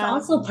 and that's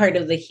also part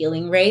of the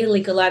healing, right?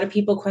 Like a lot of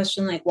people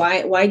question, like,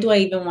 why do I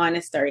even want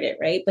to start it,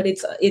 right? But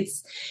it's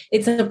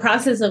a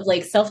process of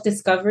like self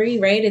discovery,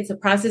 right? It's a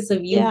process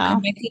of you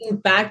connecting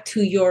back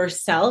to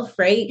yourself,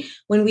 right?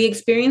 When we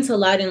experience a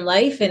lot in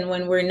life, and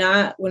when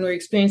we're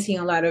experiencing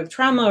a lot of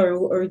trauma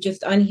or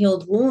just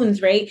unhealed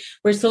wounds, right?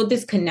 We're so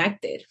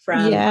disconnected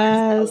from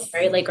ourselves,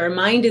 right? Like our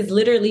mind is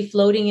literally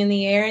floating in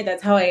the air.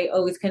 That's how I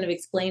always kind of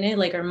explain it.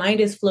 Like our mind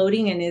is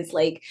floating and is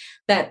like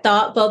that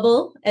thought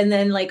bubble. And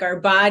then like our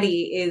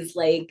body is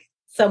like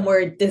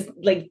somewhere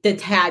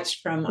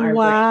detached from our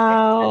brain,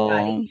 our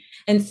body.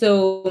 And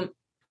so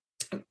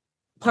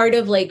part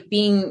of like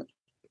being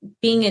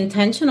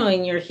intentional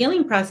in your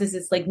healing process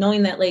is like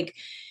knowing that like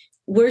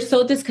we're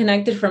so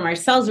disconnected from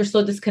ourselves. We're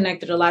so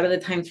disconnected a lot of the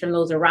times from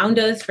those around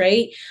us,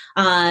 right?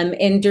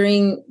 And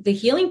during the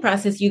healing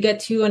process, you get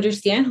to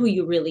understand who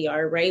you really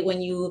are, right?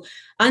 When you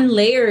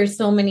unlayer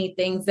so many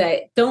things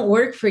that don't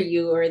work for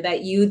you or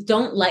that you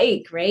don't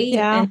like, right?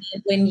 Yeah.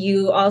 And when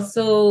you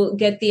also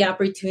get the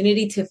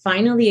opportunity to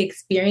finally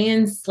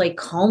experience like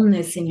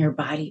calmness in your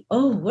body.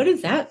 Oh, what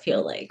does that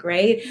feel like,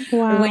 right?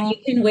 Wow. Or when you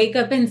can wake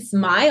up and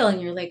smile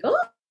and you're like, oh,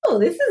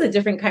 this is a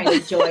different kind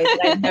of joy that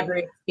I've never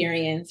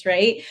experienced,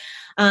 right?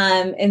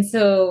 And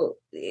so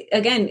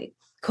again,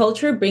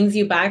 culture brings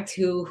you back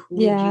to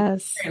who you are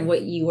and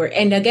what you were.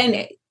 And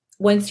again,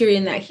 once you're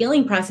in that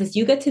healing process,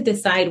 you get to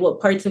decide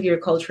what parts of your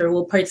culture,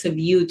 what parts of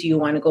you do you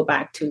want to go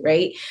back to,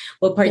 right?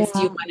 What parts do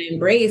you want to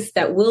embrace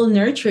that will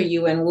nurture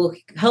you and will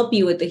help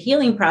you with the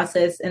healing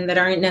process and that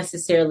aren't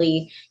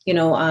necessarily,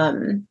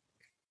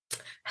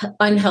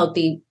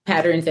 unhealthy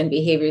patterns and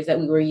behaviors that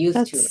we were used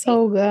to. That's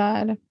so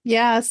good.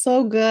 Yeah,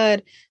 so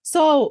good.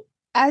 So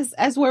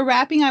as we're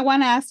wrapping, I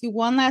want to ask you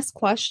one last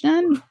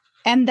question.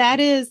 And that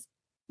is,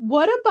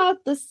 what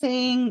about the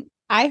saying,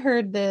 I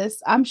heard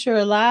this, I'm sure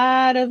a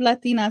lot of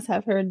Latinas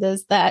have heard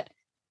this, that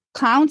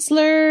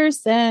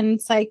counselors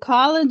and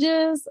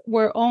psychologists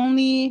were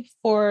only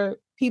for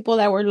people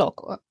that were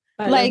local.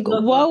 Like,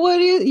 what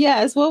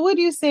would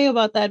you say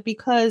about that?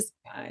 Because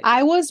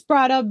I was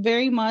brought up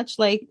very much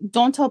like,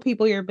 don't tell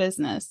people your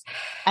business.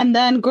 And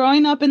then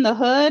growing up in the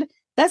hood,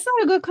 that's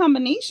not a good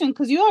combination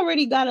because you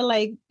already got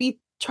to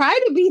try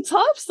to be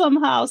tough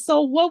somehow. So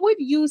what would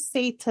you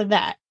say to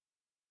that?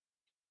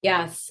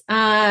 Yes.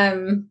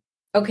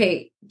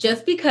 Okay.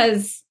 Just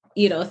because,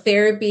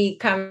 therapy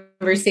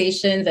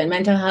conversations and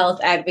mental health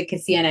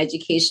advocacy and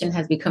education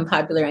has become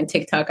popular on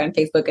TikTok, on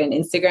Facebook, and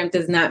Instagram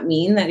does not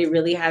mean that it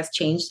really has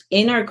changed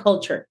in our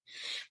culture,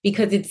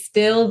 because it's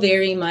still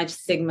very much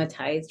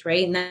stigmatized,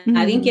 right?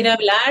 Nadie quiere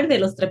hablar de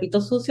los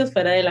trapitos sucios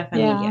fuera de la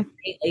familia.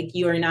 Right? Like,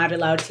 you are not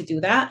allowed to do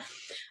that.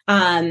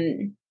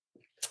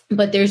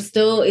 But there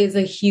still is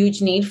a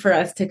huge need for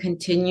us to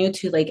continue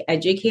to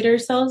educate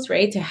ourselves,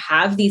 right? To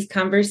have these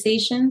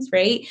conversations,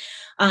 right?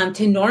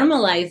 To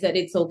normalize that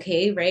it's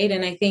okay, right?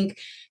 And I think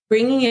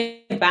bringing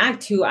it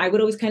back to, I would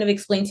always kind of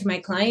explain to my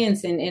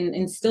clients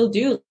and still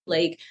do,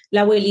 like,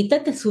 la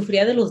abuelita te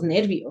sufría de los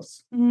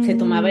nervios. Se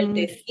tomaba el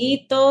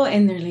tecito,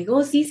 and they're like,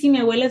 oh, sí, mi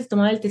abuela se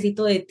tomaba el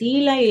tecito de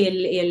tila y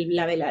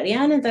la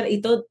valeriana y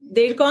todo.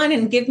 They're gone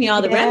and give me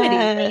all the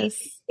remedies, right?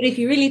 But if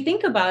you really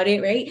think about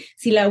it, right?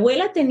 Si la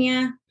abuela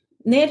tenía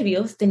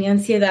nervios, tenía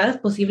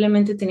ansiedad,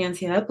 posiblemente tenía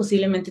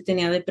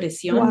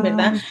depresión,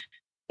 ¿verdad?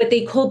 But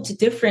they coped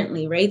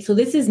differently, right? So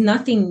this is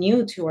nothing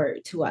new to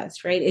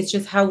us, right? It's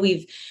just how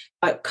we've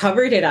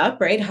covered it up,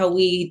 right? How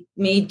we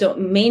may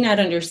not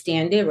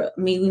understand it.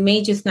 We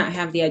may just not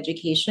have the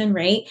education,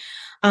 right?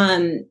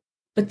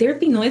 But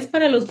therapy no es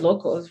para los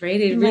locos,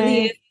 right? It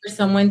really is for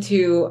someone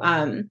to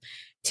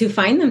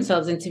find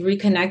themselves and to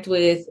reconnect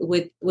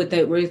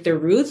with their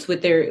roots,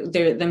 with their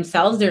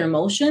themselves, their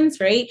emotions,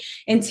 right?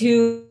 And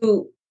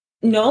to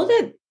know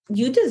that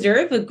you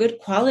deserve a good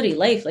quality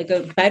life, like a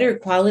better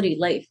quality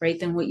life, right,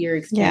 than what you're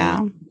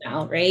experiencing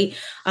now, right?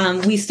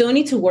 We still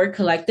need to work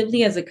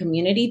collectively as a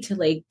community to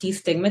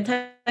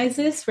destigmatize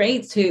this,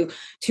 right? To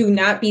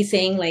not be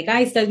saying like,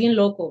 ay, estás bien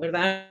loco,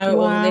 ¿verdad?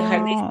 Or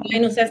dejar de, ay,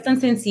 no seas tan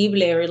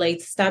sensible, or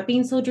stop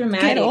being so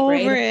dramatic, Get over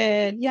right?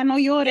 it. Ya no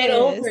llores. Get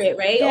over it,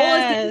 right?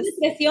 Yes. Oh,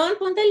 es depresión,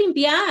 ponte a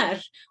limpiar.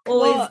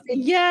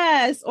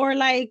 Yes. Or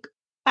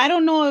I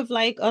don't know if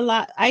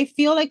I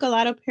feel like a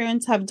lot of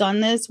parents have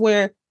done this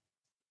where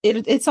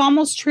it's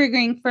almost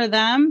triggering for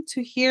them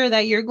to hear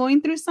that you're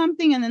going through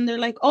something, and then they're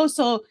like, oh,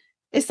 so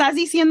estás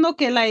diciendo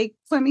que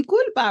fue mi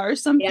culpa or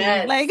something.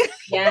 Yes.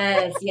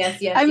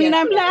 I mean,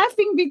 I'm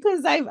laughing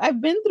because I've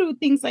been through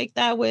things like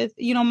that with,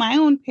 my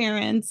own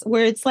parents,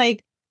 where it's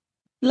like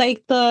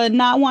the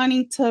not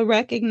wanting to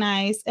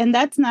recognize, and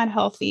that's not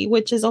healthy,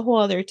 which is a whole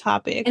other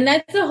topic. And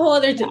that's a whole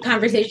other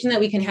conversation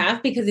that we can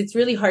have, because it's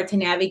really hard to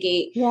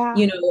navigate,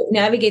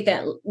 navigate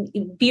that,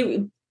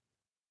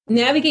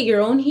 navigate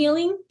your own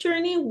healing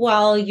journey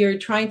while you're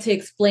trying to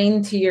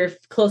explain to your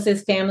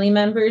closest family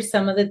members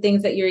some of the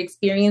things that you're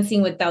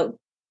experiencing without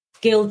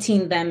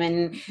guilting them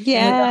and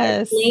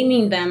without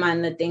blaming them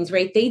on the things,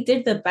 right? They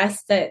did the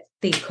best that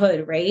they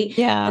could, right?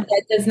 Yeah. But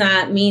that does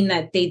not mean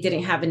that they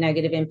didn't have a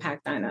negative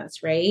impact on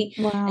us, right?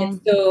 Wow. And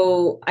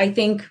so I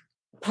think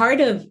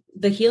part of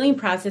the healing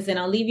process, and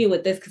I'll leave you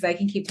with this because I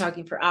can keep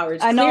talking for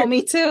hours. I know,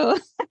 me too.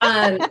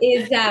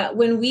 Is that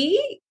when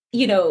we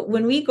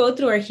go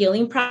through our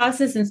healing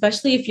process, and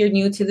especially if you're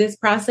new to this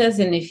process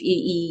and if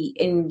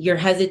you're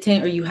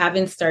hesitant or you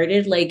haven't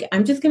started,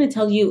 I'm just going to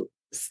tell you,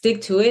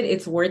 stick to it.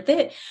 It's worth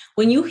it.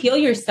 When you heal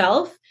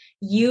yourself,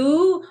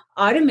 you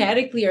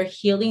automatically are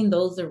healing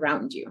those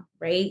around you,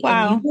 right?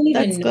 Wow, and you won't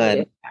even that's know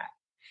good. that.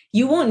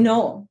 You won't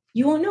know,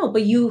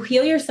 but you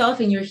heal yourself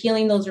and you're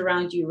healing those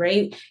around you,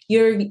 right?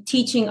 You're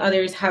teaching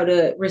others how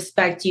to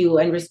respect you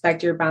and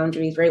respect your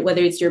boundaries, right?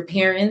 Whether it's your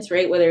parents,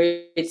 right? Whether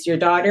it's your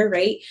daughter,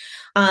 right?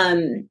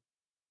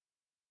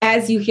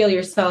 As you heal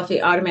yourself,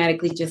 it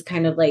automatically just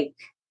kind of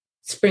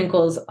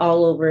sprinkles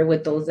all over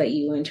with those that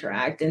you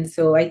interact. And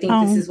so I think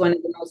this is one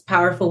of the most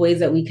powerful ways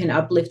that we can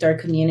uplift our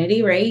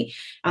community, right?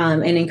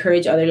 And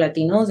encourage other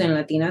Latinos and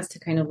Latinas to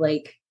kind of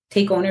like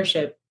take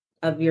ownership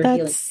of your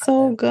healing. That's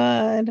so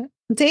good.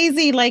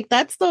 Daisy, like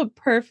that's the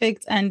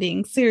perfect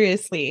ending,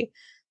 seriously.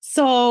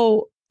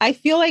 So I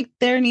feel like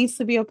there needs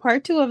to be a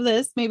part 2 of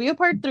this, maybe a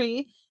part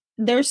 3.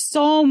 There's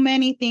so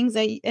many things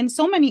and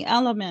so many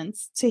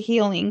elements to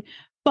healing.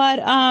 But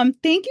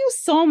thank you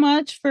so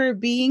much for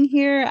being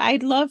here.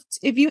 I'd love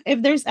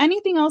if there's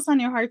anything else on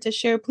your heart to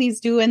share, please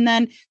do. And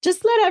then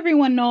just let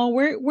everyone know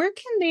where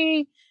can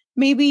they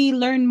maybe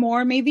learn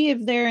more, maybe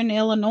if they're in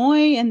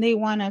Illinois and they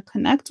want to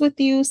connect with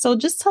you. So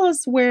just tell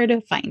us where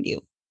to find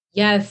you.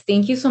 Yes,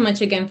 thank you so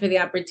much again for the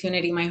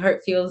opportunity. My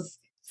heart feels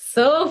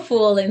so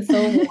full and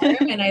so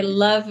warm, and I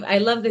love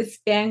the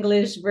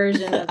Spanglish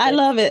version of it. I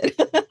love it.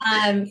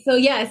 So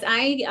yes,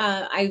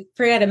 I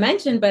forgot to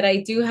mention, but I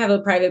do have a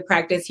private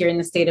practice here in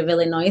the state of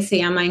Illinois.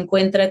 Se llama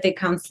Encuéntrate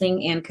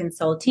Counseling and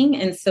Consulting.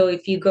 And so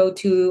if you go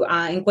to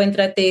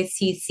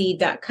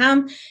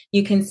encuéntratecc.com,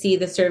 you can see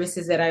the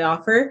services that I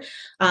offer.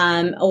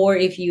 Or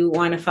if you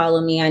want to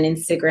follow me on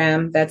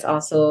Instagram, that's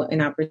also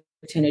an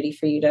opportunity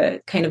for you to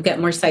kind of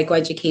get more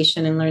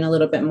psychoeducation and learn a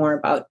little bit more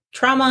about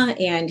trauma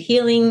and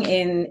healing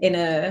in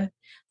a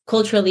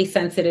culturally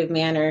sensitive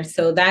manner.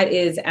 So that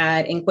is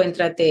at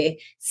Encuéntrate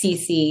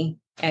CC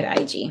at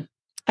IG.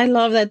 I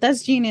love that.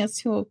 That's genius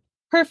too.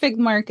 Perfect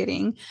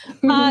marketing.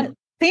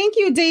 Thank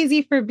you,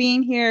 Daisy, for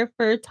being here,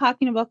 for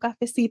talking about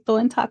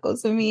cafecito and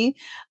tacos with me.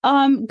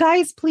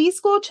 Guys, please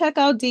go check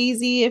out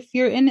Daisy if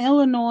you're in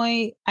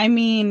Illinois. I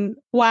mean,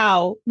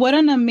 wow, what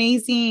an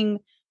amazing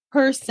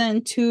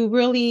person to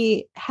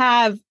really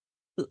have,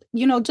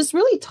 just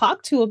really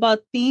talk to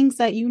about things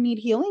that you need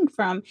healing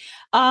from.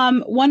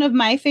 One of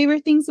my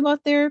favorite things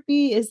about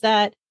therapy is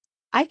that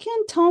I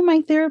can tell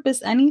my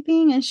therapist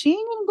anything and she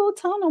ain't gonna go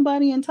tell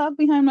nobody and talk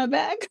behind my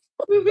back.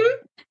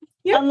 Mm-hmm.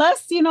 Yep.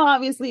 Unless,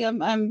 obviously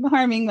I'm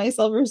harming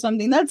myself or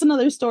something. That's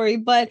another story.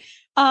 But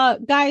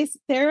guys,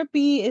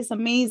 therapy is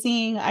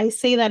amazing. I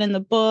say that in the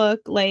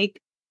book.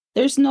 Like,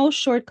 there's no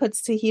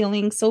shortcuts to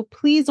healing. So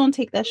please don't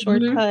take that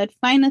shortcut. Mm-hmm.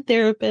 Find a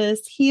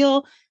therapist,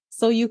 heal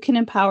so you can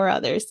empower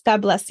others.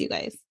 God bless you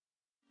guys.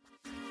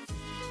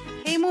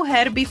 Hey,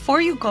 Mujer, before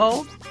you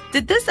go,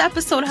 did this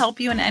episode help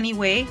you in any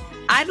way?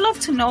 I'd love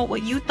to know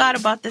what you thought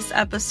about this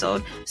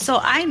episode so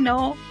I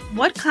know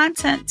what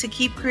content to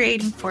keep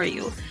creating for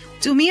you.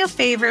 Do me a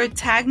favor,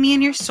 tag me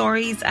in your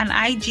stories on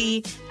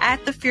IG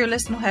at the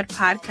Fearless Mujer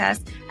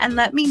Podcast and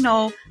let me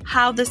know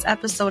how this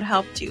episode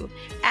helped you.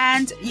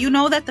 And you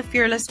know that the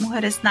Fearless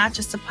Mujer is not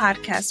just a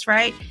podcast,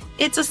 right?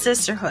 It's a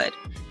sisterhood.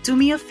 Do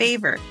me a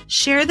favor,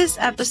 share this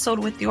episode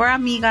with your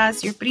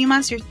amigas, your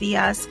primas, your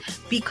tias,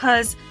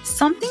 because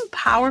something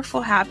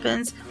powerful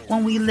happens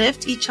when we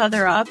lift each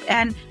other up,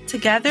 and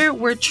together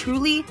we're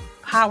truly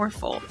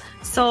powerful.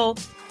 So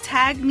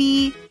tag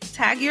me,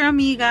 tag your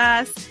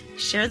amigas,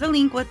 share the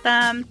link with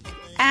them.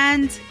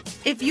 And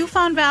if you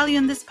found value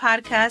in this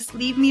podcast,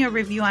 leave me a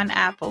review on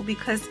Apple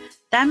because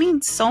that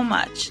means so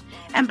much.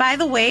 And by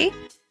the way,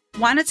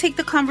 want to take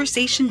the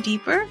conversation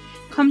deeper?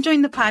 Come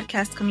join the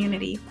podcast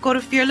community. Go to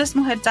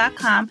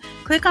fearlessmujer.com,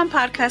 click on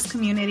podcast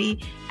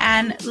community,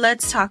 and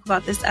let's talk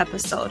about this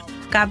episode.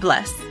 God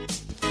bless.